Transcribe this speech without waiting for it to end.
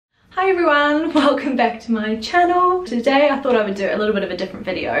Hi everyone, welcome back to my channel. Today I thought I would do a little bit of a different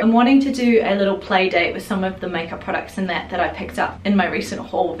video. I'm wanting to do a little play date with some of the makeup products and that I picked up in my recent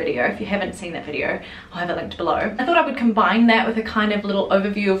haul video. If you haven't seen that video, I'll have it linked below. I thought I would combine that with a kind of little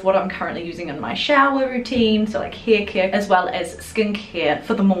overview of what I'm currently using in my shower routine, so like hair care as well as skincare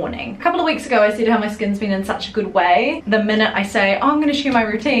for the morning. A couple of weeks ago I said how my skin's been in such a good way. The minute I say, oh, I'm going to share my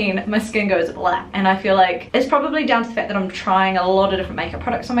routine, my skin goes black, and I feel like it's probably down to the fact that I'm trying a lot of different makeup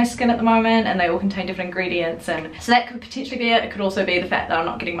products on my skin at the moment, and they all contain different ingredients, and so that could potentially be it. It could also be the fact that I'm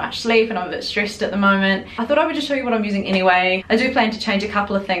not getting much sleep and I'm a bit stressed at the moment. I thought I would just show you what I'm using anyway. I do plan to change a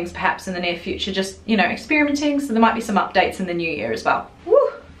couple of things perhaps in the near future, just, you know, experimenting, so there might be some updates in the new year as well. Woo!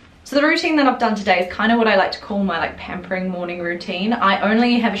 So the routine that I've done today is kind of what I like to call my like pampering morning routine. I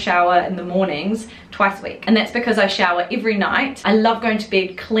only have a shower in the mornings twice a week, and that's because I shower every night. I love going to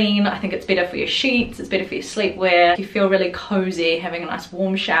bed clean. I think it's better for your sheets, it's better for your sleepwear. You feel really cozy having a nice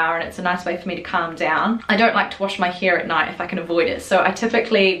warm shower, and it's a nice way for me to calm down. I don't like to wash my hair at night if I can avoid it, so I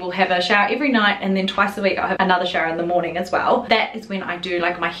typically will have a shower every night, and then twice a week I'll have another shower in the morning as well. That is when I do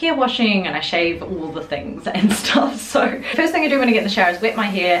like my hair washing and I shave all the things and stuff. So first thing I do when I get in the shower is wet my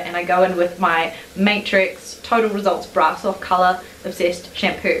hair, and I go in with my Matrix Total Results Bra Soft Color Obsessed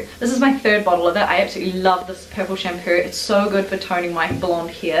shampoo. This is my third bottle of it. I absolutely love this purple shampoo. It's so good for toning my blonde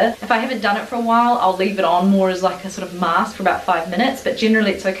hair. If I haven't done it for a while, I'll leave it on more as like a sort of mask for about 5 minutes, but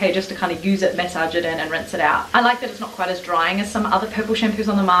generally it's okay just to kind of use it, massage it in and rinse it out. I like that it's not quite as drying as some other purple shampoos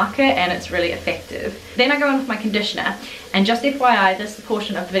on the market, and it's really effective. Then I go in with my conditioner, and just FYI, this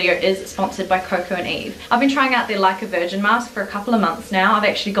portion of the video is sponsored by Coco and Eve. I've been trying out their Like a Virgin mask for a couple of months now. I've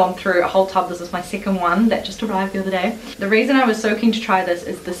actually gone through a whole tub. This is my second one that just arrived the other day. The reason I was so keen to try this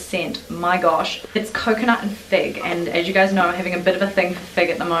is the scent. My gosh, it's coconut and fig, and as you guys know, I'm having a bit of a thing for fig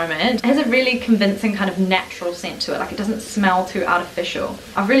at the moment. It has a really convincing kind of natural scent to it. Like, it doesn't smell too artificial.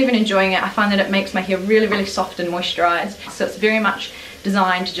 I've really been enjoying it. I find that it makes my hair really soft and moisturized, so it's very much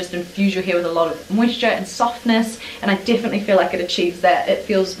designed to just infuse your hair with a lot of moisture and softness, and I definitely feel like it achieves that.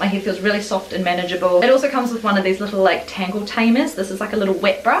 My hair feels really soft and manageable. It also comes with one of these little like tangle tamers. This is like a little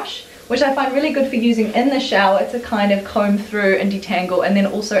wet brush, which I find really good for using in the shower to kind of comb through and detangle, and then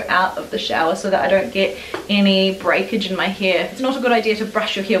also out of the shower so that I don't get any breakage in my hair. It's not a good idea to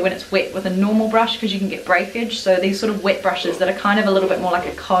brush your hair when it's wet with a normal brush because you can get breakage, so these sort of wet brushes that are kind of a little bit more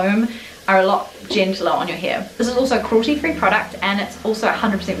like a comb are a lot gentler on your hair. This is also a cruelty-free product, and it's also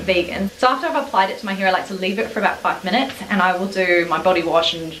 100% vegan. So after I've applied it to my hair, I like to leave it for about 5 minutes, and I will do my body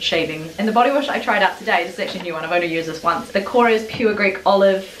wash and shaving. And the body wash I tried out today, this is actually a new one, I've only used this once, the Korres Pure Greek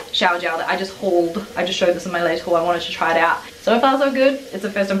Olive Shower Gel that I just hauled. I just showed this in my latest haul. I wanted to try it out. So far so good. It's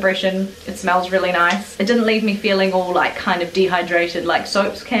a first impression. It smells really nice. It didn't leave me feeling all like kind of dehydrated like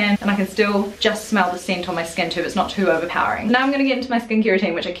soaps can, and I can still just smell the scent on my skin too. It's not too overpowering. Now I'm going to get into my skincare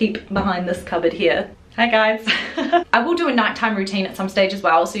routine, which I keep behind this cupboard here. Hi guys. I will do a nighttime routine at some stage as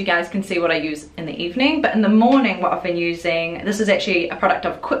well, so you guys can see what I use in the evening. But in the morning, what I've been using, this is actually a product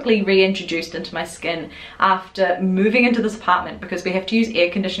I've quickly reintroduced into my skin after moving into this apartment, because we have to use air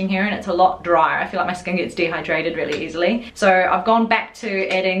conditioning here and it's a lot drier. I feel like my skin gets dehydrated really easily. So I've gone back to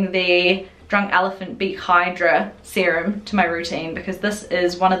adding the Drunk Elephant B-Hydra serum to my routine, because this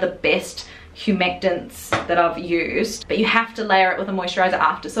is one of the best humectants that I've used, but you have to layer it with a moisturizer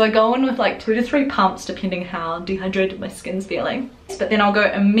after. So I go in with like 2 to 3 pumps depending how dehydrated my skin's feeling, but then I'll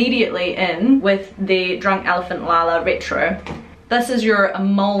go immediately in with the Drunk Elephant Lala Retro. This is your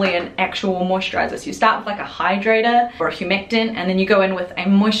emollient actual moisturizer. So you start with like a hydrator or a humectant, and then you go in with a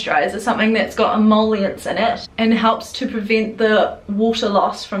moisturizer, something that's got emollients in it and helps to prevent the water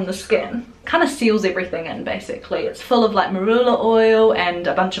loss from the skin. Kind of seals everything in basically. It's full of like marula oil and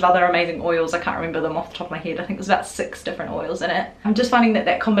a bunch of other amazing oils. I can't remember them off the top of my head. I think there's about 6 different oils in it. I'm just finding that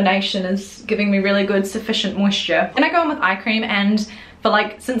that combination is giving me really good sufficient moisture. And I go in with eye cream, and for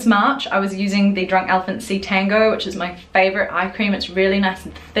like since March I was using the Drunk Elephant C-Tango, which is my favorite eye cream. It's really nice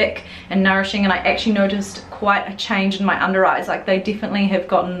and thick and nourishing, and I actually noticed quite a change in my under eyes. Like, they definitely have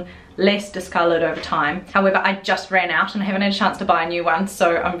gotten less discolored over time. However, I just ran out and I haven't had a chance to buy a new one,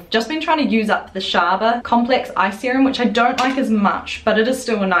 so I've just been trying to use up the Shaba Complex Eye Serum, which I don't like as much, but it is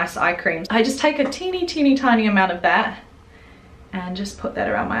still a nice eye cream. I just take a teeny tiny amount of that and just put that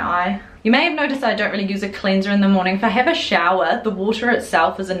around my eye. You may have noticed that I don't really use a cleanser in the morning. If I have a shower, the water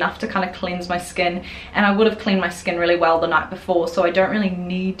itself is enough to kind of cleanse my skin, and I would have cleaned my skin really well the night before, so I don't really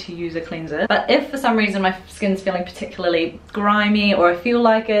need to use a cleanser. But if for some reason my skin's feeling particularly grimy or I feel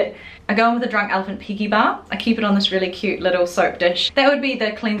like it, I go in with a Drunk Elephant Pekee bar. I keep it on this really cute little soap dish. That would be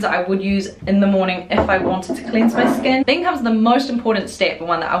the cleanser I would use in the morning if I wanted to cleanse my skin. Then comes the most important step, and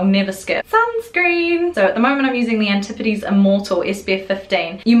one that I'll never skip: sunscreen. So at the moment I'm using the Antipodes Immortel SPF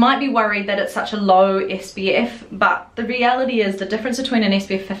 15. You might be worried that it's such a low SPF, but the reality is the difference between an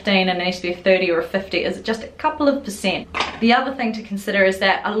SPF 15 and an SPF 30 or a 50 is just a couple of percent. The other thing to consider is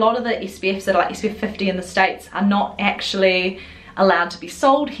that a lot of the SPFs that are like SPF 50 in the States are not actually allowed to be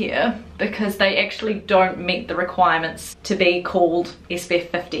sold here because they actually don't meet the requirements to be called SPF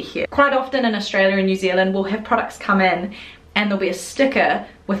 50 here. Quite often in Australia and New Zealand we'll have products come in and there'll be a sticker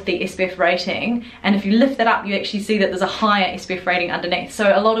with the SPF rating, and if you lift that up you actually see that there's a higher SPF rating underneath.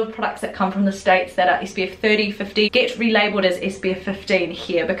 So a lot of products that come from the States that are SPF 30, 50 get relabeled as SPF 15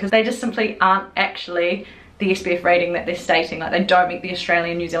 here because they just simply aren't actually the SPF rating that they're stating. Like, they don't meet the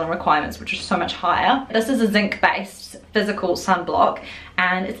Australian New Zealand requirements, which are so much higher. This is a zinc based physical sunblock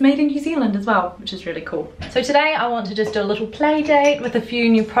and it's made in New Zealand as well, which is really cool. So today I want to just do a little play date with a few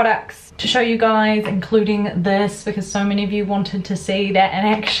new products to show you guys, including this because so many of you wanted to see that in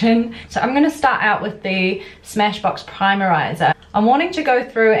action. So I'm going to start out with the Smashbox Primeriser. I'm wanting to go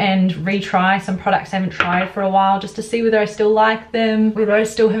through and retry some products I haven't tried for a while just to see whether I still like them, whether I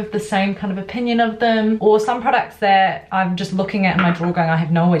still have the same kind of opinion of them, or some products that I'm just looking at in my drawer going, I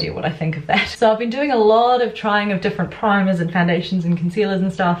have no idea what I think of that. So I've been doing a lot of trying of different primers and foundations and concealers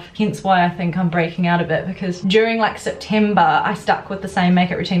and stuff, hence why I think I'm breaking out a bit, because during like September I stuck with the same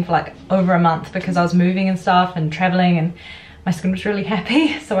makeup routine for like over a month because I was moving and stuff and traveling and my skin was really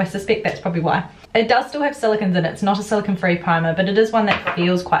happy, so I suspect that's probably why. It does still have silicons in it. It's not a silicone-free primer, but it is one that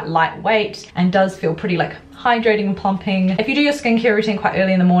feels quite lightweight and does feel pretty like hydrating and plumping. If you do your skincare routine quite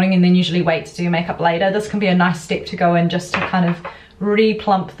early in the morning and then usually wait to do your makeup later, this can be a nice step to go in just to kind of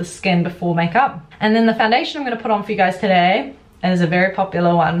re-plump the skin before makeup. And then the foundation I'm going to put on for you guys today is a very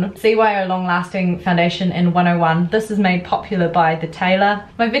popular one. CYO Long Lasting Foundation in 101. This is made popular by The Tailor.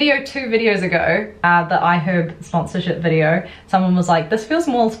 My video 2 videos ago, the iHerb sponsorship video, someone was like, this feels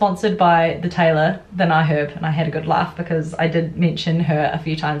more sponsored by The Tailor than iHerb, and I had a good laugh because I did mention her a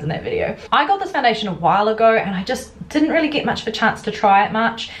few times in that video. I got this foundation a while ago and I just didn't really get much of a chance to try it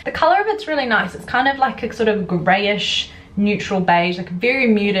much. The color of it's really nice. It's kind of like a sort of grayish neutral beige, like very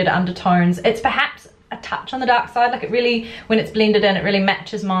muted undertones. It's perhaps a touch on the dark side, like it really, when it's blended in, it really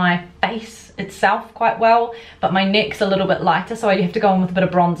matches my face itself quite well, but my neck's a little bit lighter, so I have to go in with a bit of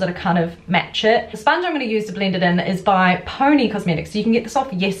bronzer to kind of match it. The sponge I'm going to use to blend it in is by Pony Cosmetics. So you can get this off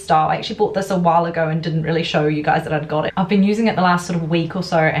Yes Style. I actually bought this a while ago and didn't really show you guys that I'd got it. I've been using it the last sort of week or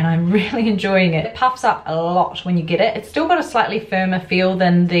so and I'm really enjoying it. It puffs up a lot when you get it. It's still got a slightly firmer feel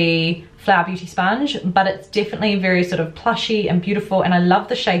than the Flower Beauty sponge, but it's definitely very sort of plushy and beautiful, and I love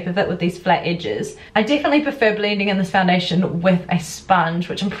the shape of it with these flat edges. I definitely prefer blending in this foundation with a sponge,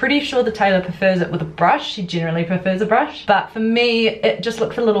 which I'm pretty sure The Tailor prefers it with a brush. She generally prefers a brush, but for me it just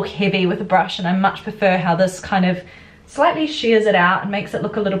looks a little heavy with a brush, and I much prefer how this kind of slightly shears it out and makes it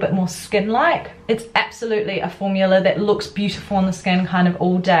look a little bit more skin-like. It's absolutely a formula that looks beautiful on the skin kind of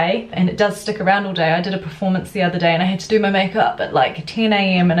all day, and it does stick around all day. I did a performance the other day and I had to do my makeup at like 10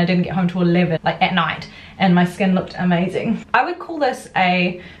 AM and I didn't get home till 11, like at night, and my skin looked amazing. I would call this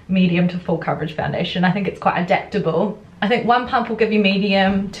a medium to full coverage foundation. I think it's quite adaptable. I think 1 pump will give you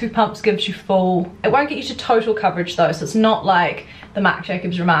medium, 2 pumps gives you full. It won't get you to total coverage though, so it's not like the Marc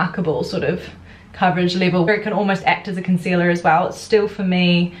Jacobs Remarkable sort of coverage level where it can almost act as a concealer as well. It's still, for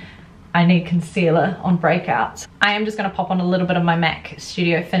me, I need concealer on breakouts. I am just going to pop on a little bit of my MAC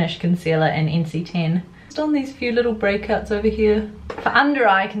Studio Finish Concealer in NC10. Just on these few little breakouts over here. For under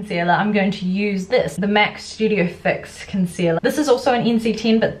eye concealer, I'm going to use this, the MAC Studio Fix Concealer. This is also an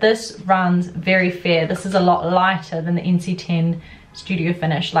NC10, but this runs very fair. This is a lot lighter than the NC10 Studio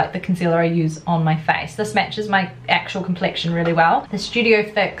Finish, like the concealer I use on my face. This matches my actual complexion really well. The Studio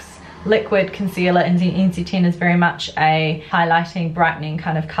Fix liquid concealer in the NC10 is very much a highlighting, brightening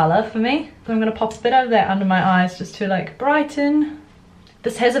kind of color for me. So I'm going to pop a bit of that under my eyes just to like brighten.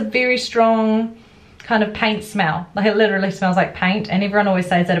 This has a very strong kind of paint smell. Like, it literally smells like paint, and everyone always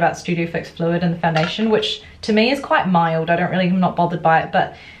says that about Studio Fix Fluid in the foundation, which to me is quite mild. I'm not bothered by it,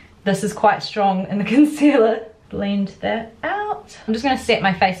 but this is quite strong in the concealer. Blend that out. I'm just going to set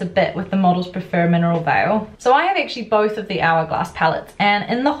my face a bit with the Models Prefer Mineral Veil. So I have actually both of the Hourglass palettes, and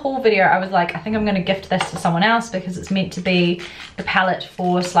in the haul video I was like, I think I'm going to gift this to someone else because it's meant to be the palette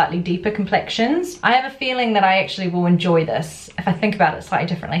for slightly deeper complexions. I have a feeling that I actually will enjoy this. if I think about it slightly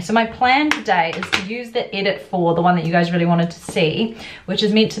differently. So my plan today is to use the Edit 4, the one that you guys really wanted to see, which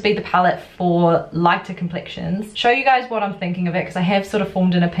is meant to be the palette for lighter complexions. Show you guys what I'm thinking of it, because I have sort of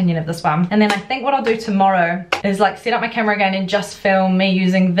formed an opinion of this one. And then I think what I'll do tomorrow is like set up my camera again and just film me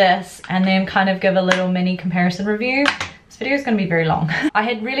using this, and then kind of give a little mini comparison review. This video is going to be very long. I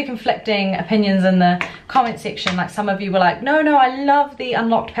had really conflicting opinions in the comment section. Like, some of you were like, no, I love the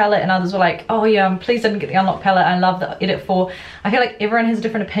Unlocked palette, and others were like, oh yeah, I'm pleased I didn't get the Unlocked palette, I love the Edit 4. I feel like everyone has a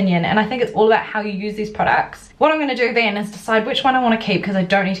different opinion, and I think it's all about how you use these products. What I'm going to do then is decide which one I want to keep, because I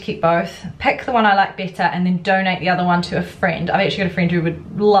don't need to keep both. Pick the one I like better and then donate the other one to a friend. I've actually got a friend who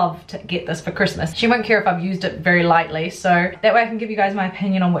would love to get this for Christmas. She won't care if I've used it very lightly, so that way I can give you guys my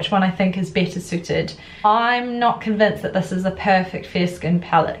opinion on which one I think is better suited. I'm not convinced that this is a perfect fair skin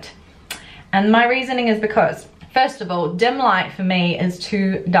palette, and my reasoning is because, first of all, dim light for me is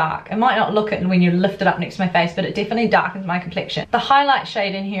too dark. It might not look it when you lift it up next to my face, but it definitely darkens my complexion. The highlight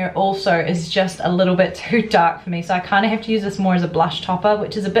shade in here also is just a little bit too dark for me, so I kind of have to use this more as a blush topper,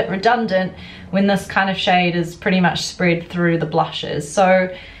 which is a bit redundant when this kind of shade is pretty much spread through the blushes.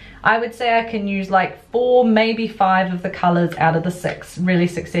 So I would say I can use like 4, maybe 5 of the colors out of the 6 really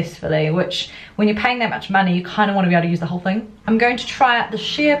successfully, which when you're paying that much money, you kind of want to be able to use the whole thing. I'm going to try out the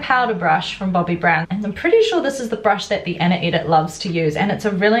sheer powder brush from Bobbi Brown, and I'm pretty sure this is the brush that the Anna Edit loves to use, and it's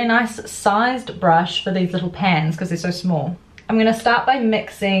a really nice sized brush for these little pans because they're so small. I'm going to start by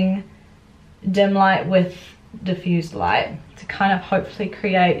mixing dim light with diffused light to kind of hopefully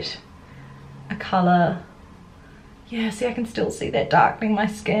create a color. Yeah, see, I can still see that darkening my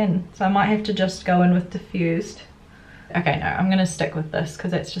skin, so I might have to just go in with diffused. Okay, no, I'm gonna stick with this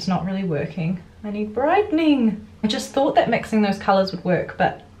because it's just not really working. I need brightening. I just thought that mixing those colors would work,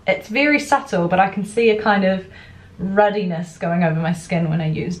 but it's very subtle, but I can see a kind of ruddiness going over my skin when I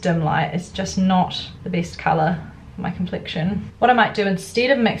use dim light. It's just not the best color for my complexion. What I might do, instead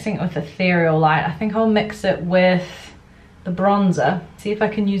of mixing it with ethereal light, I think I'll mix it with the bronzer, see if I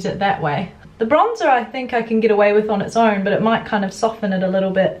can use it that way. The bronzer I think I can get away with on its own, but it might kind of soften it a little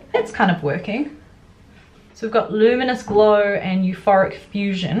bit. It's kind of working. So we've got Luminous Glow and Euphoric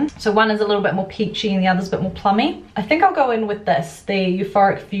Fusion. So one is a little bit more peachy and the other's a bit more plummy. I think I'll go in with this, the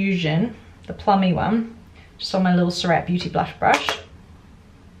Euphoric Fusion, the plummy one, just on my little Surratt Beauty blush brush.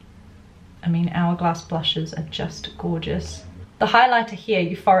 I mean, Hourglass blushes are just gorgeous. The highlighter here,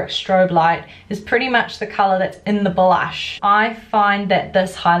 Euphoric Strobe Light, is pretty much the color that's in the blush. I find that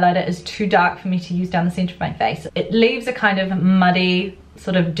this highlighter is too dark for me to use down the center of my face. It leaves a kind of muddy,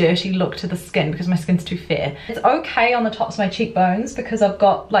 sort of dirty look to the skin because my skin's too fair. It's okay on the tops of my cheekbones because I've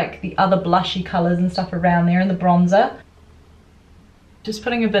got like the other blushy colors and stuff around there in the bronzer. Just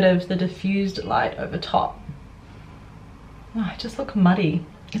putting a bit of the diffused light over top. Oh, I just look muddy.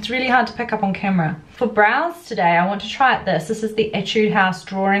 It's really hard to pick up on camera. For brows today, I want to try out this. This is the Etude House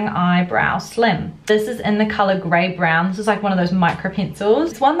Drawing Eyebrow Slim. This is in the color Grey Brown. This is like one of those micro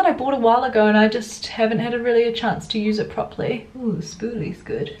pencils. It's one that I bought a while ago and I just haven't had a chance to use it properly. Ooh, spooly's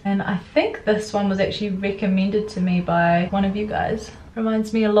good. And I think this one was actually recommended to me by one of you guys.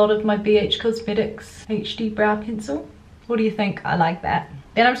 Reminds me a lot of my BH Cosmetics HD Brow Pencil. What do you think? I like that.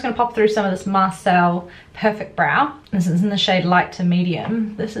 Then I'm just going to pop through some of this Marcel Perfect Brow. This is in the shade light to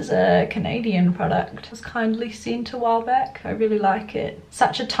medium. This is a Canadian product. It was kindly sent a while back. I really like it.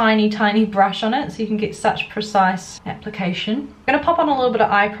 Such a tiny brush on it, so you can get such precise application. I'm going to pop on a little bit of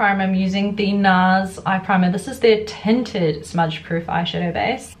eye primer. I'm using the NARS eye primer. This is their tinted smudge proof eyeshadow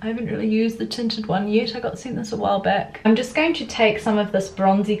base. I haven't really used the tinted one yet. I got sent this a while back. I'm just going to take some of this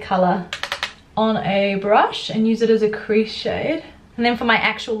bronzy color on a brush and use it as a crease shade. And then for my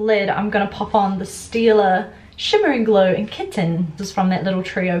actual lid, I'm going to pop on the Stila Shimmering Glow in Kitten. This is from that little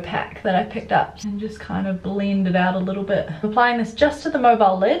trio pack that I picked up. And just kind of blend it out a little bit. I'm applying this just to the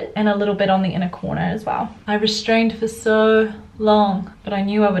mobile lid and a little bit on the inner corner as well. I restrained for so long, but I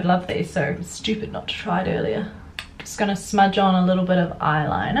knew I would love these, so it was stupid not to try it earlier. Just going to smudge on a little bit of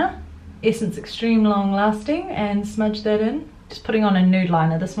eyeliner. Essence Extreme Long Lasting, and smudge that in. Just putting on a nude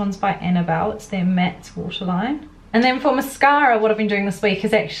liner. This one's by Annabelle. It's their matte waterline. And then for mascara, what I've been doing this week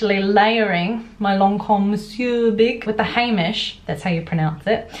is actually layering my Lancôme Monsieur Big with the Hamish, that's how you pronounce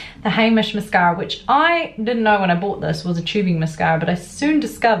it, the Hamish mascara, which I didn't know when I bought this was a tubing mascara, but I soon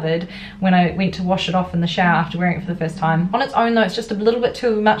discovered when I went to wash it off in the shower after wearing it for the first time. On its own though, it's just a little bit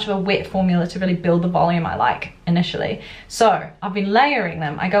too much of a wet formula to really build the volume I like initially. So I've been layering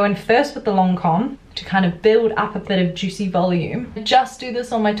them. I go in first with the Lancôme to kind of build up a bit of juicy volume. I just do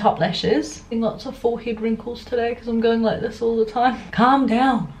this on my top lashes. Getting lots of forehead wrinkles today because I'm going like this all the time. Calm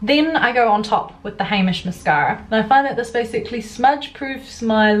down. Then I go on top with the Hamish mascara. And I find that this basically smudge proofs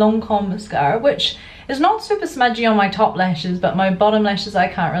my Lancome mascara, which is not super smudgy on my top lashes, but my bottom lashes I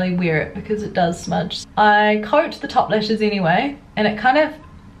can't really wear it because it does smudge. I coat the top lashes anyway, and it kind of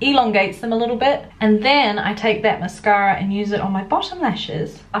elongates them a little bit, and then I take that mascara and use it on my bottom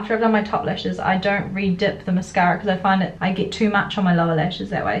lashes. After I've done my top lashes, I don't re-dip the mascara because I find that I get too much on my lower lashes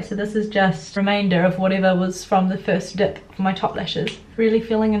that way. So this is just remainder of whatever was from the first dip for my top lashes. Really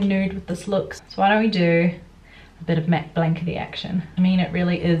feeling a nude with this look. So why don't we do a bit of matte blankety action. I mean, it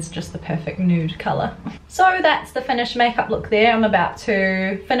really is just the perfect nude color. So that's the finished makeup look there. I'm about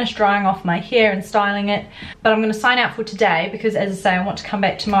to finish drying off my hair and styling it, but I'm going to sign out for today because, as I say, I want to come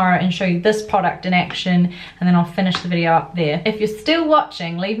back tomorrow and show you this product in action, and then I'll finish the video up there. If you're still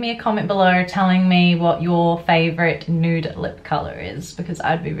watching, leave me a comment below telling me what your favorite nude lip color is, because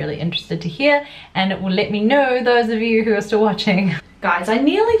I'd be really interested to hear, and it will let me know, those of you who are still watching. Guys, I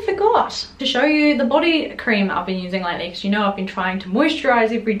nearly forgot to show you the body cream I've been using lately, because you know I've been trying to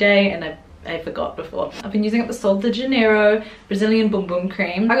moisturize every day and I forgot before. I've been using up the Sol de Janeiro Brazilian Boom Boom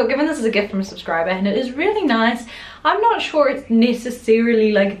cream. I got given this as a gift from a subscriber and it is really nice. I'm not sure it's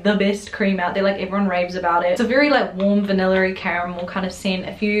necessarily like the best cream out there, like everyone raves about it. It's a very like warm vanilla-y caramel kind of scent.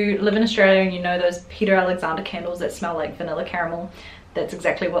 If you live in Australia and you know those Peter Alexander candles that smell like vanilla caramel, that's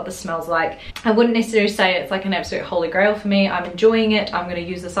exactly what this smells like. I wouldn't necessarily say it's like an absolute holy grail for me. I'm enjoying it. I'm going to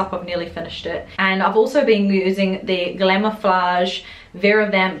use this up. I've nearly finished it. And I've also been using the Glamourflage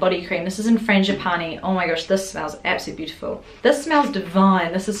Vera Vamp body cream. This is in Frangipani. Oh my gosh, this smells absolutely beautiful. This smells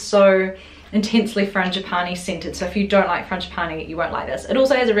divine. This is so intensely frangipani scented, so if you don't like frangipani you won't like this. It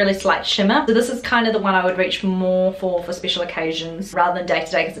also has a really slight shimmer, so this is kind of the one I would reach more for special occasions rather than day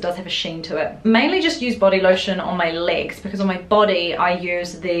to day, because it does have a sheen to it. Mainly just use body lotion on my legs, because on my body I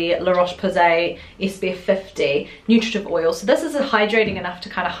use the La Roche-Posay SPF 50 nutritive oil. So this is hydrating enough to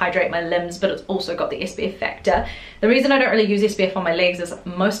kind of hydrate my limbs, but it's also got the SPF factor. The reason I don't really use SPF on my legs is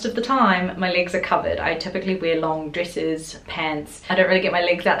most of the time my legs are covered. I typically wear long dresses, pants. I don't really get my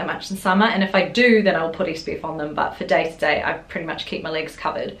legs out that much in summer, and if I do then I'll put SPF on them, but for day to day I pretty much keep my legs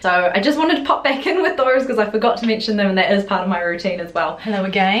covered. So I just wanted to pop back in with those because I forgot to mention them, and that is part of my routine as well. Hello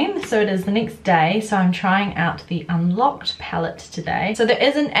again. So it is the next day, so I'm trying out the Unlocked palette today. So there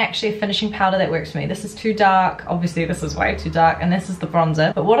isn't actually a finishing powder that works for me. This is too dark. Obviously this is way too dark, and this is the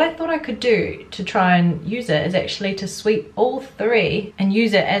bronzer. But what I thought I could do to try and use it is actually to sweep all three and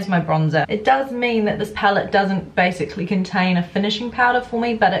use it as my bronzer. It does mean that this palette doesn't basically contain a finishing powder for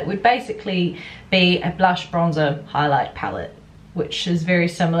me, but it would basically be a blush bronzer highlight palette, which is very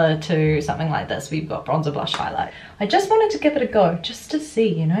similar to something like this. We've got bronzer, blush, highlight. I just wanted to give it a go just to see,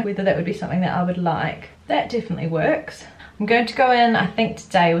 you know, whether that would be something that I would like. That definitely works. I'm going to go in, I think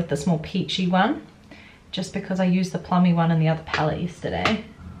today, with this more peachy one, just because I used the plummy one in the other palette yesterday.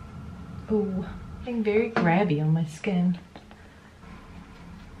 Ooh, getting very grabby on my skin.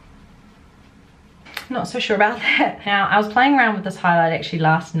 Not so sure about that. Now, I was playing around with this highlight actually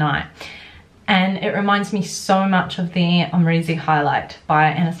last night, and it reminds me so much of the Omrizi highlight by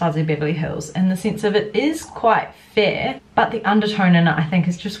Anastasia Beverly Hills, in the sense of it is quite fair, but the undertone in it I think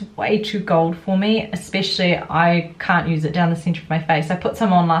is just way too gold for me. Especially I can't use it down the center of my face. I put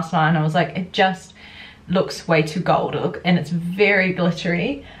some on last night and I was like, it just looks way too gold, and it's very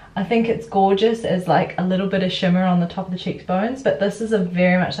glittery. I think it's gorgeous as like a little bit of shimmer on the top of the cheekbones, but this is a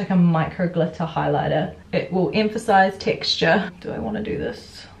very much like a micro glitter highlighter. It will emphasize texture. Do I want to do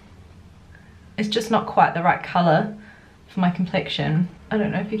this? It's just not quite the right color for my complexion. I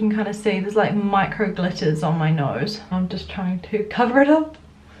don't know if you can kind of see, there's like micro glitters on my nose. I'm just trying to cover it up.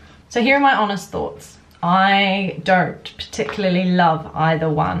 So here are my honest thoughts. I don't particularly love either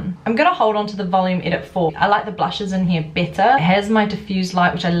one. I'm gonna hold on to the Volume Edit 4. I like the blushes in here better. It has my diffused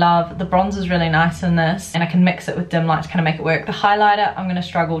light, which I love. The bronzer is really nice in this, and I can mix it with dim light to kind of make it work. The highlighter I'm gonna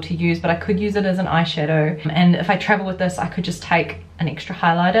struggle to use, but I could use it as an eyeshadow. And if I travel with this, I could just take an extra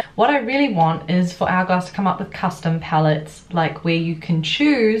highlighter. What I really want is for Hourglass to come up with custom palettes, like where you can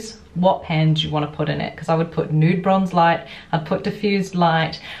choose what pans you want to put in it, because I would put nude bronze light, I'd put diffused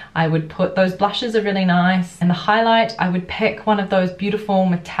light, I would put, those blushes are really nice, and the highlight I would pick one of those beautiful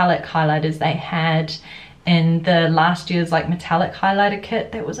metallic highlighters they had in the last year's like metallic highlighter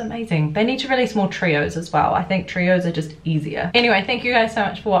kit. That was amazing. They need to release more trios as well. I think trios are just easier. Anyway, thank you guys so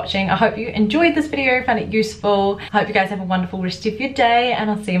much for watching. I hope you enjoyed this video, found it useful. I hope you guys have a wonderful rest of your day,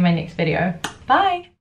 and I'll see you in my next video. Bye.